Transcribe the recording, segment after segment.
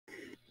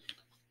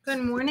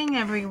Good morning,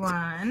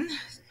 everyone.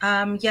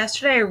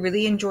 Yesterday, I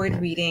really enjoyed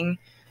reading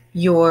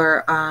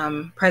your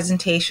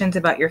presentations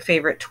about your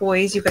favorite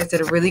toys. You guys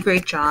did a really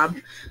great job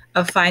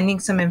of finding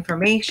some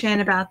information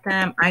about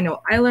them. I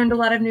know I learned a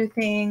lot of new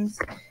things.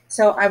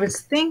 So I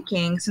was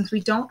thinking, since we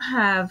don't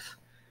have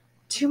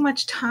too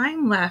much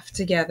time left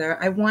together,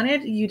 I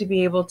wanted you to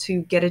be able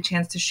to get a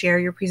chance to share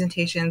your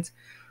presentations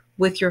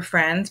with your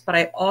friends, but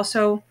I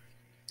also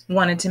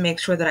wanted to make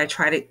sure that I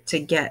tried to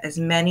get as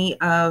many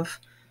of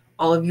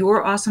all of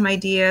your awesome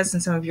ideas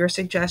and some of your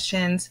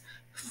suggestions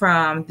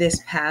from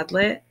this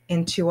Padlet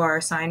into our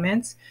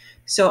assignments.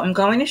 So I'm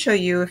going to show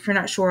you, if you're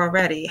not sure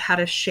already, how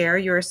to share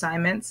your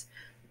assignments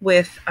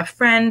with a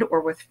friend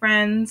or with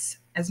friends,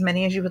 as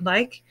many as you would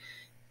like.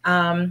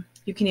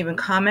 You can even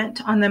comment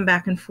on them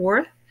back and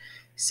forth.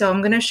 So I'm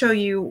going to show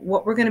you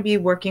what we're going to be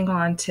working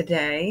on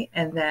today,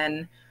 and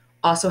then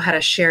also how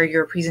to share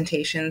your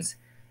presentations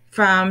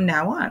from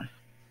now on.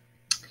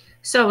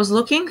 So I was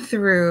looking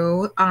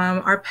through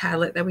our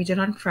Padlet that we did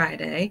on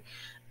Friday,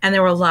 and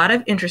there were a lot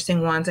of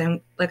interesting ones.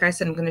 And like I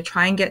said, I'm going to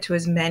try and get to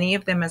as many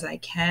of them as I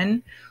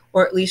can,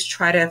 or at least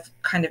try to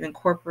kind of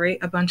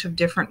incorporate a bunch of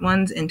different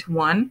ones into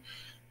one.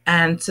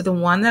 And so the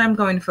one that I'm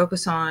going to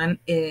focus on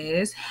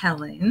is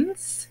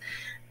Helen's.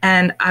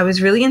 And I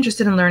was really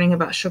interested in learning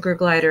about sugar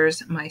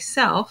gliders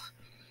myself.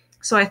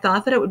 So I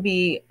thought that it would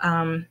be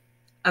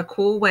a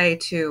cool way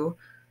to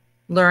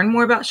learn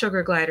more about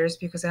sugar gliders,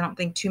 because I don't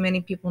think too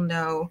many people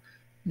know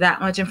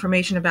that much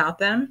information about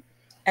them,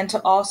 and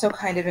to also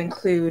kind of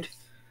include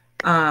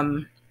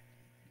um,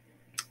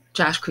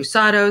 Josh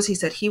Crusados. He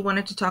said he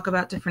wanted to talk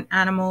about different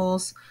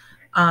animals.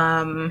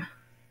 Who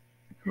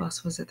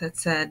else was it that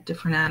said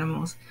different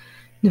animals?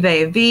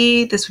 Nevea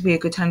V, this would be a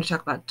good time to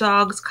talk about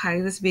dogs.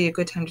 Kai, this would be a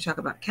good time to talk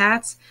about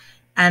cats.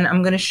 And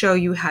I'm going to show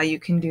you how you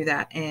can do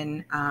that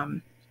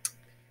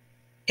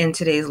in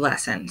today's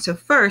lesson. So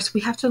first, we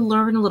have to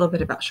learn a little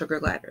bit about sugar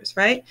gliders,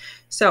 right?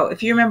 So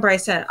if you remember, I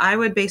said I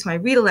would base my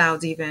read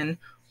alouds even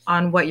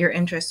on what your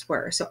interests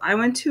were. So I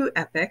went to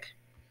Epic.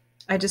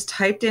 I just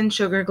typed in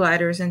sugar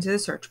gliders into the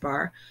search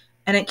bar,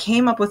 and it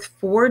came up with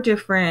 4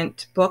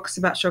 different books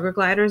about sugar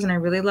gliders. And I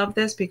really love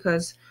this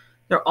because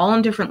they're all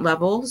on different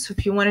levels. So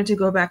if you wanted to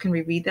go back and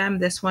reread them,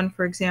 this one,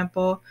 for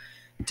example,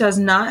 does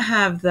not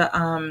have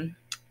the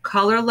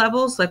color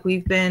levels like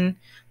we've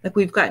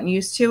gotten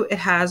used to. It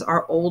has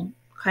our old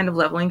kind of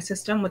leveling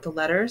system with the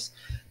letters.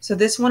 So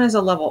this one is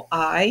a level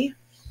I.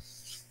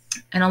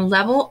 And a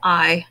level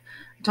I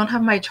don't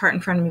have my chart in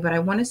front of me, but I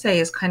want to say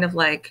is kind of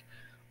like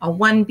a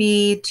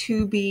 1B,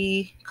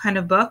 2B kind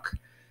of book.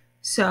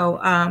 So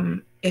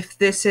if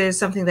this is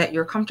something that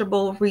you're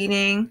comfortable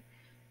reading,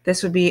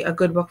 this would be a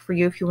good book for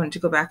you if you wanted to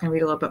go back and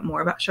read a little bit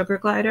more about sugar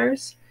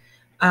gliders.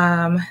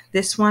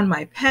 This one,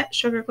 My Pet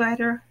Sugar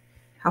Glider.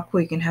 How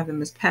cool you can have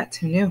them as pets.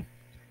 Who knew?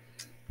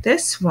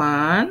 This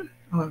one,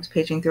 I was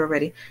paging through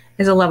already,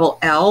 is a level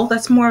L.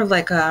 That's more of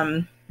like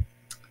a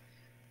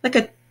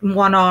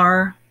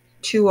 1R,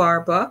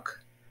 2R book.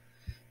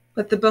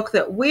 But the book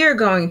that we're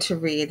going to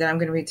read, that I'm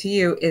going to read to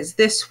you, is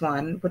this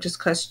one, which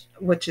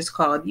is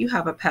called You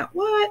Have a Pet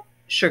What?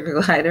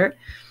 Sugar Glider.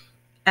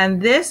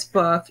 And this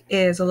book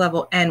is a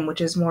level N,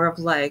 which is more of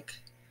like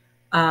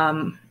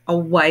a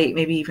white,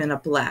 maybe even a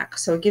black.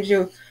 So it gives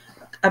you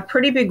a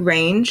pretty big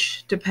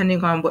range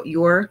depending on what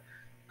your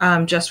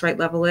just right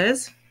level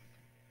is.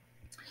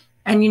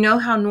 And you know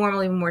how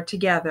normally when we're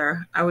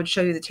together, I would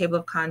show you the table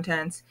of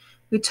contents.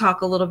 We'd talk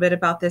a little bit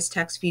about this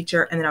text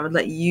feature, and then I would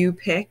let you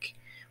pick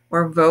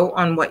or vote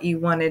on what you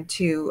wanted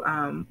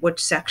to,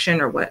 which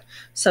section or what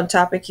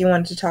subtopic you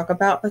wanted to talk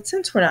about. But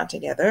since we're not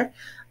together,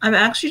 I'm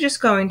actually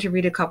just going to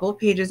read a couple of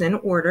pages in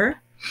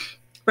order.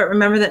 But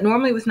remember that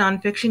normally with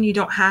nonfiction, you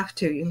don't have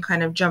to. You can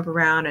kind of jump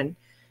around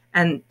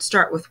and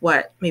start with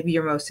what maybe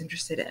you're most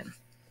interested in.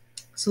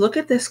 So look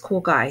at this cool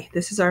guy.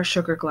 This is our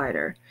sugar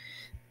glider.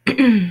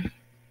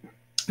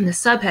 And the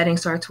subheading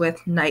starts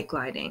with Night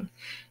Gliding.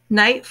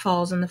 Night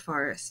falls in the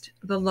forest.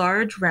 The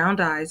large, round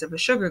eyes of a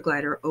sugar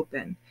glider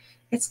open.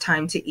 It's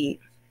time to eat.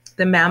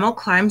 The mammal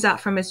climbs out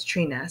from its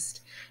tree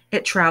nest.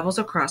 It travels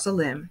across a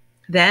limb.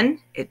 Then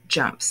it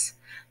jumps.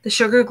 The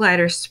sugar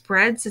glider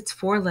spreads its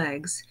 4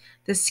 legs.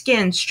 The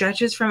skin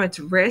stretches from its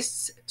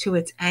wrists to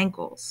its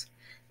ankles.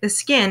 The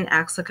skin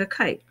acts like a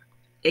kite.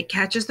 It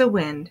catches the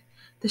wind.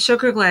 The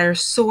sugar glider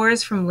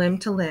soars from limb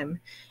to limb.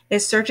 It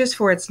searches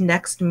for its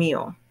next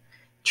meal.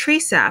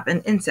 Tree sap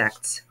and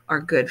insects are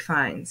good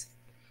finds.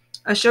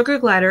 A sugar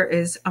glider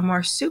is a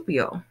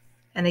marsupial.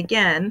 And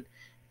again,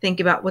 think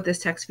about what this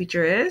text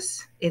feature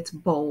is. It's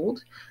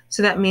bold.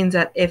 So that means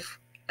that if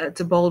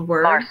it's a bold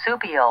word,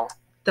 marsupial,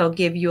 they'll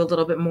give you a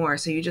little bit more.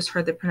 So you just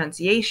heard the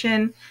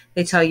pronunciation.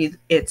 They tell you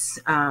it's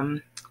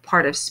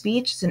part of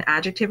speech. It's an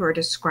adjective or a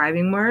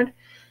describing word,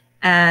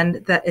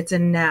 and that it's a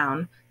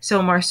noun.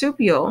 So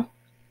marsupial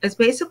is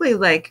basically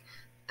like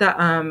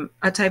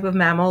a type of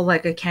mammal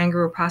like a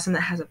kangaroo possum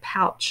that has a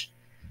pouch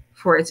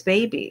for its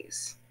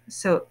babies.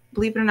 So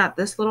believe it or not,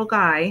 this little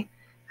guy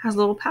has a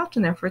little pouch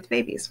in there for its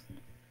babies.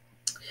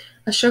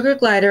 A sugar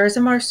glider is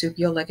a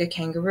marsupial like a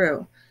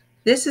kangaroo.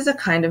 This is a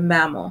kind of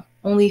mammal.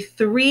 Only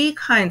 3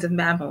 kinds of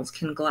mammals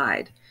can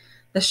glide.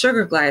 The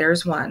sugar glider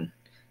is one.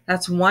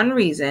 That's one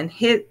reason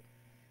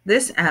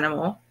this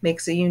animal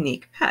makes a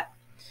unique pet.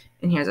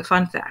 And here's a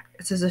fun fact.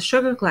 It says a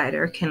sugar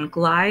glider can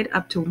glide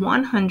up to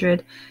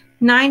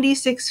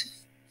 196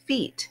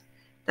 feet.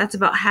 That's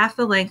about half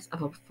the length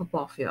of a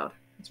football field.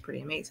 That's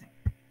pretty amazing.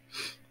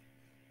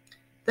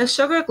 The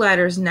sugar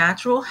glider's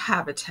natural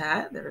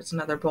habitat, there's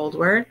another bold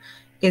word,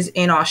 is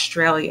in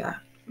Australia.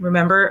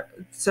 Remember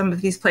some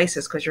of these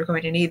places because you're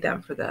going to need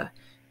them for the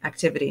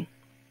activity.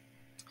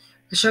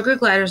 The sugar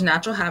glider's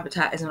natural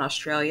habitat is in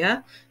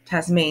Australia,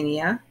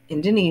 Tasmania,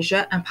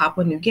 Indonesia, and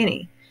Papua New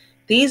Guinea.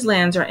 These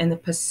lands are in the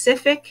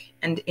Pacific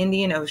and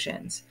Indian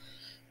Oceans.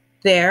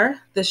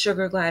 There, the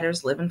sugar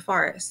gliders live in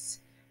forests.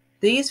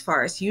 These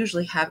forests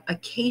usually have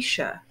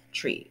acacia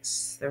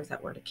trees. There's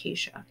that word,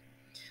 acacia.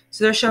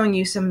 So they're showing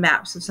you some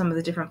maps of some of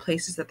the different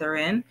places that they're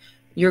in.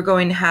 You're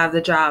going to have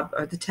the job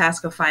or the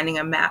task of finding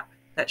a map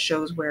that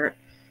shows where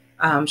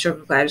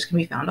sugar gliders can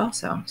be found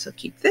also. So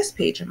keep this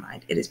page in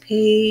mind. It is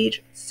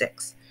page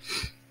 6.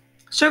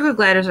 Sugar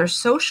gliders are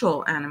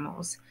social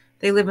animals.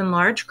 They live in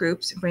large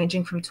groups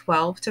ranging from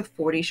 12 to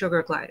 40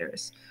 sugar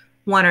gliders.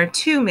 1 or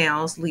 2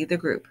 males lead the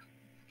group.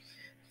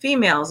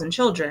 Females and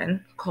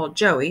children, called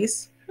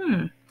joeys,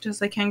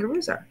 just like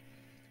kangaroos are,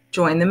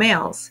 join the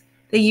males.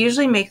 They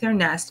usually make their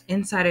nest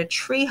inside a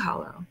tree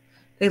hollow.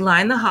 They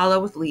line the hollow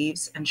with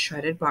leaves and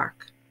shredded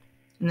bark.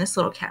 And this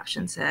little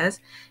caption says,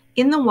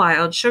 in the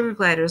wild, sugar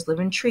gliders live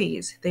in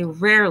trees. They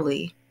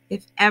rarely,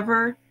 if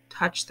ever,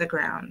 touch the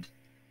ground.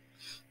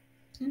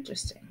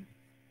 Interesting.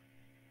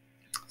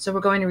 So we're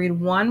going to read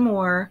one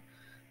more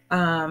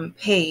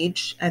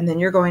page, and then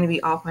you're going to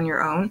be off on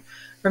your own.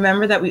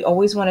 Remember that we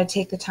always want to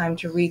take the time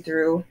to read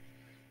through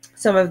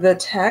some of the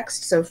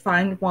text. So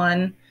find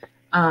one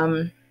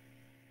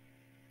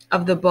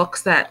of the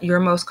books that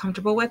you're most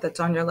comfortable with, that's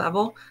on your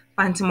level.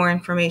 Find some more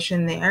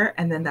information there,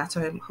 and then that's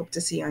what I hope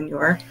to see on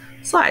your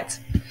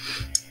slides.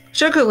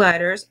 Sugar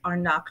gliders are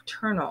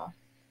nocturnal,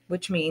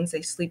 which means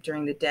they sleep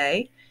during the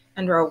day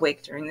and are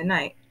awake during the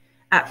night.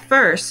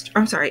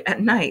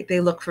 At night, they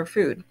look for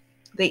food.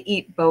 They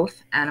eat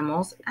both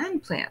animals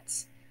and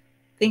plants.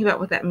 Think about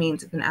what that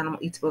means if an animal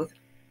eats both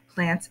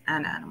plants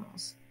and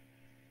animals.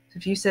 So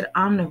if you said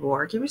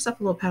omnivore, give yourself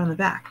a little pat on the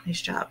back.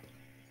 Nice job.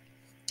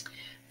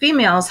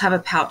 Females have a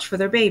pouch for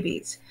their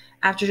babies.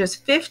 After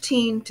just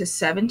 15 to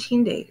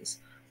 17 days,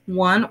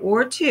 1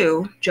 or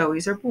 2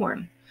 joeys are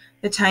born.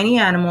 The tiny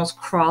animals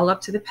crawl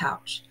up to the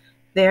pouch.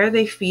 There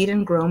they feed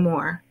and grow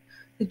more.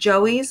 The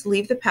joeys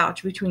leave the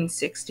pouch between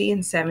 60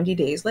 and 70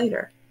 days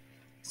later.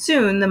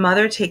 Soon, the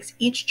mother takes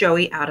each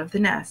joey out of the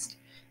nest.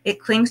 It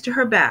clings to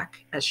her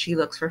back as she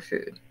looks for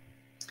food.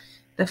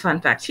 The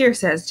fun fact here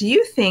says, do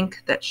you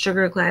think that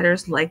sugar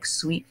gliders like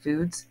sweet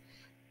foods?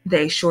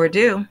 They sure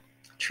do.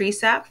 Tree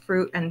sap,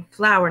 fruit, and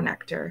flower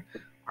nectar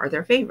are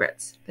their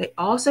favorites. They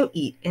also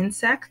eat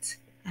insects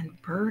and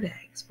bird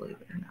eggs, believe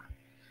it or not.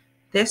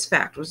 This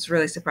fact was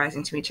really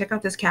surprising to me. Check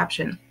out this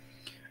caption.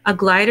 A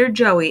glider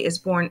joey is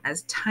born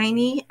as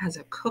tiny as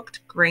a cooked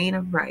grain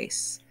of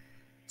rice.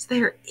 So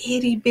they're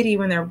itty bitty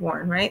when they're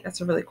born, right?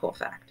 That's a really cool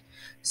fact.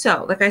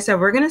 So, like I said,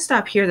 we're going to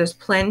stop here. There's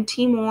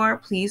plenty more.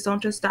 Please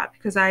don't just stop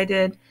because I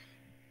did.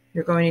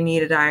 You're going to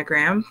need a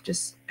diagram,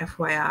 just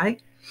FYI.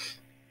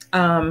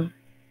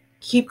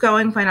 Keep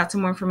going, find out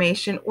some more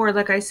information. Or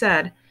like I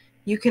said,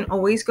 you can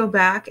always go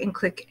back and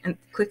click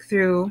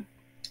through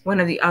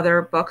one of the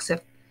other books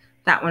if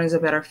that one is a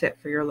better fit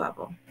for your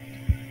level.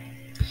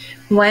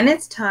 When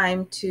it's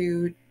time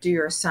to do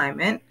your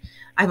assignment,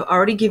 I've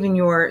already given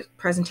your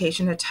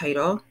presentation a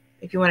title.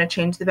 If you want to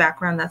change the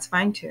background, that's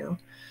fine too.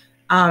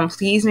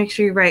 Please make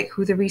sure you write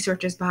who the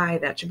research is by.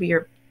 That should be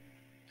your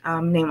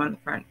name on the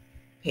front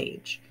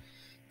page.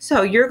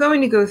 So you're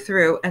going to go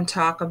through and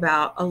talk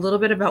about a little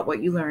bit about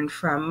what you learned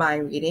from my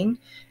reading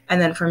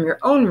and then from your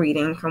own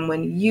reading from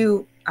when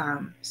you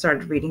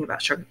started reading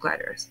about sugar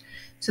gliders.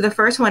 So the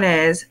first one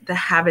is the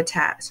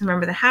habitat. So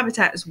remember, the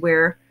habitat is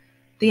where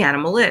the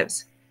animal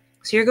lives.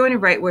 So you're going to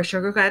write where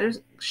sugar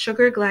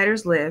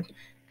gliders live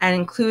and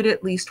include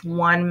at least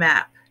one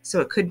map.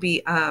 So it could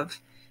be of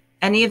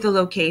any of the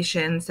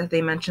locations that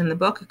they mention in the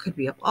book. It could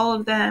be of all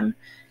of them.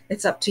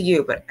 It's up to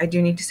you, but I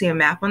do need to see a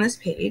map on this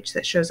page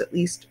that shows at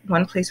least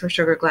one place where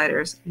sugar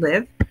gliders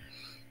live.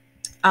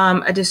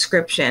 A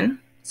description.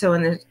 So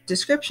in the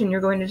description,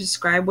 you're going to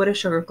describe what a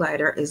sugar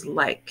glider is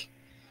like.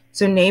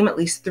 So name at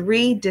least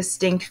 3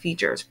 distinct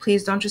features.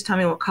 Please don't just tell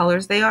me what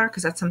colors they are,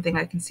 because that's something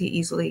I can see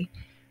easily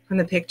from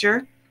the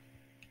picture.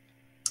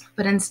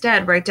 But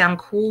instead, write down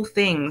cool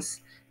things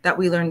that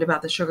we learned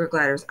about the sugar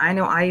gliders. I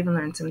know I even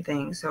learned some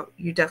things, so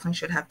you definitely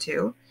should have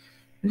too.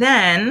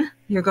 Then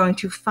you're going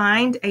to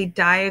find a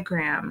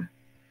diagram,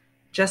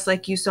 just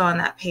like you saw on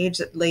that page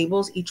that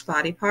labels each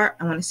body part.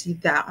 I want to see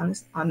that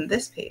on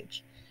this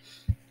page.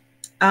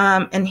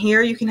 And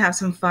here you can have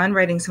some fun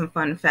writing some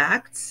fun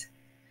facts.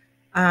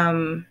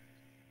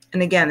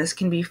 And again, this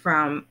can be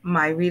from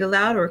my read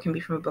aloud or it can be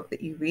from a book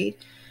that you read.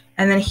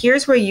 And then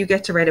here's where you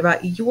get to write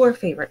about your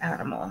favorite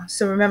animal.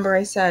 So remember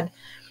I said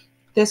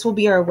this will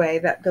be our way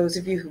that those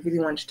of you who really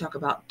want to talk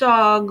about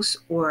dogs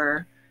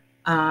or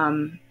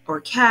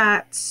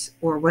cats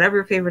or whatever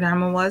your favorite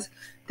animal was,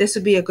 this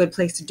would be a good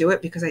place to do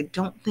it, because I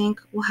don't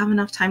think we'll have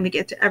enough time to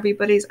get to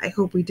everybody's. I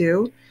hope we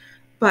do.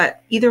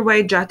 But either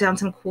way, jot down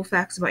some cool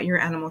facts about your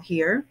animal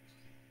here.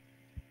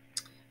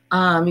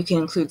 You can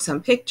include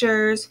some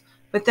pictures.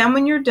 But then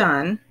when you're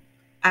done,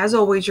 as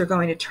always, you're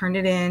going to turn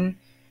it in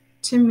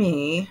to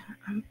me.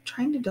 I'm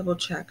trying to double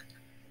check.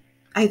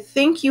 I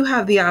think you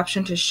have the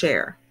option to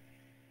share.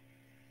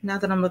 Now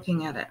that I'm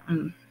looking at it,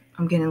 I'm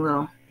getting a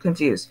little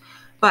confused.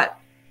 But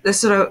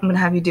this is what I'm going to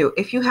have you do.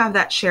 If you have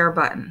that share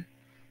button,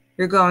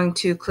 you're going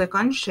to click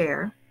on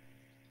share,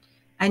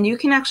 and you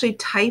can actually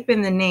type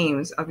in the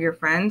names of your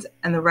friends,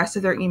 and the rest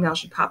of their email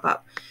should pop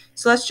up.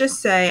 So let's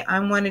just say I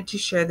wanted to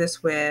share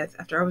this with,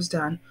 after I was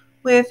done,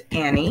 with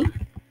Annie,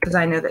 because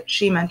I know that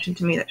she mentioned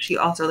to me that she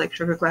also likes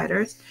sugar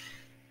gliders.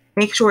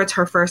 Make sure it's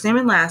her first name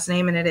and last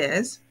name, and it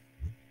is.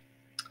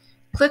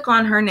 Click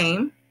on her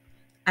name,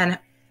 and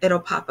it'll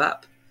pop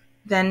up.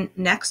 Then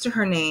next to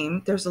her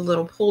name, there's a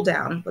little pull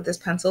down, what this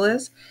pencil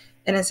is,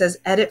 and it says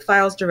edit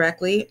files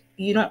directly.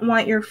 You don't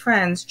want your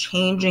friends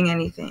changing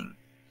anything.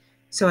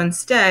 So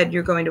instead,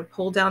 you're going to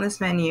pull down this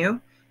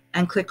menu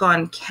and click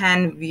on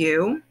can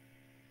view.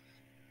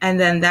 And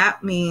then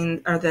that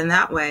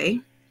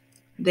way,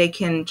 they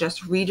can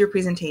just read your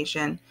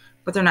presentation,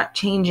 but they're not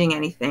changing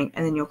anything.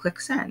 And then you'll click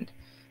send.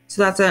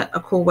 So that's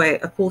a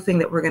cool thing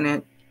that we're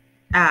going to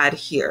add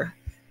here.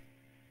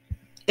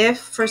 If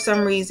for some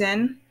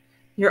reason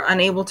you're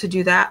unable to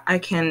do that,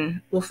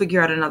 we'll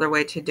figure out another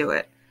way to do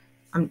it.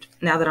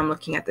 Now that I'm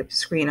looking at the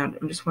screen, I'm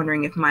just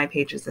wondering if my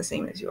page is the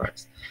same as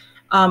yours.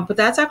 But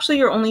that's actually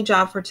your only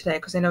job for today,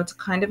 because I know it's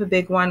kind of a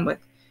big one with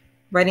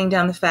writing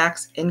down the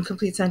facts in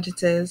complete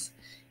sentences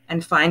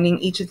and finding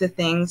each of the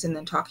things and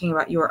then talking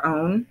about your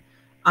own.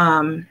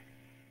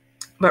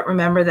 But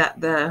remember that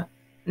the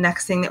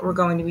next thing that we're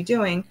going to be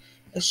doing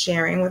is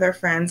sharing with our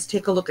friends.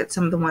 Take a look at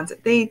some of the ones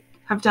that they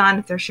have done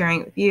if they're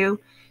sharing it with you.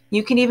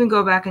 You can even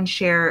go back and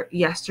share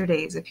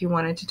yesterday's if you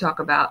wanted to talk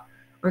about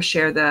or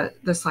share the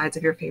slides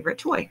of your favorite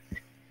toy.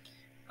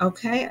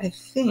 Okay, I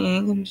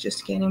think I'm just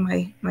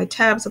scanning my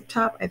tabs up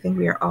top. I think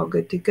we are all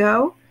good to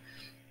go.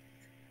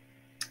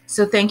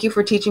 So thank you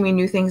for teaching me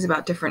new things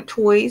about different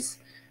toys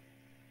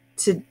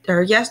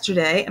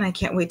yesterday, and I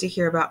can't wait to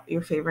hear about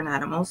your favorite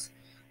animals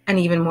and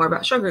even more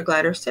about sugar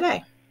gliders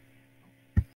today.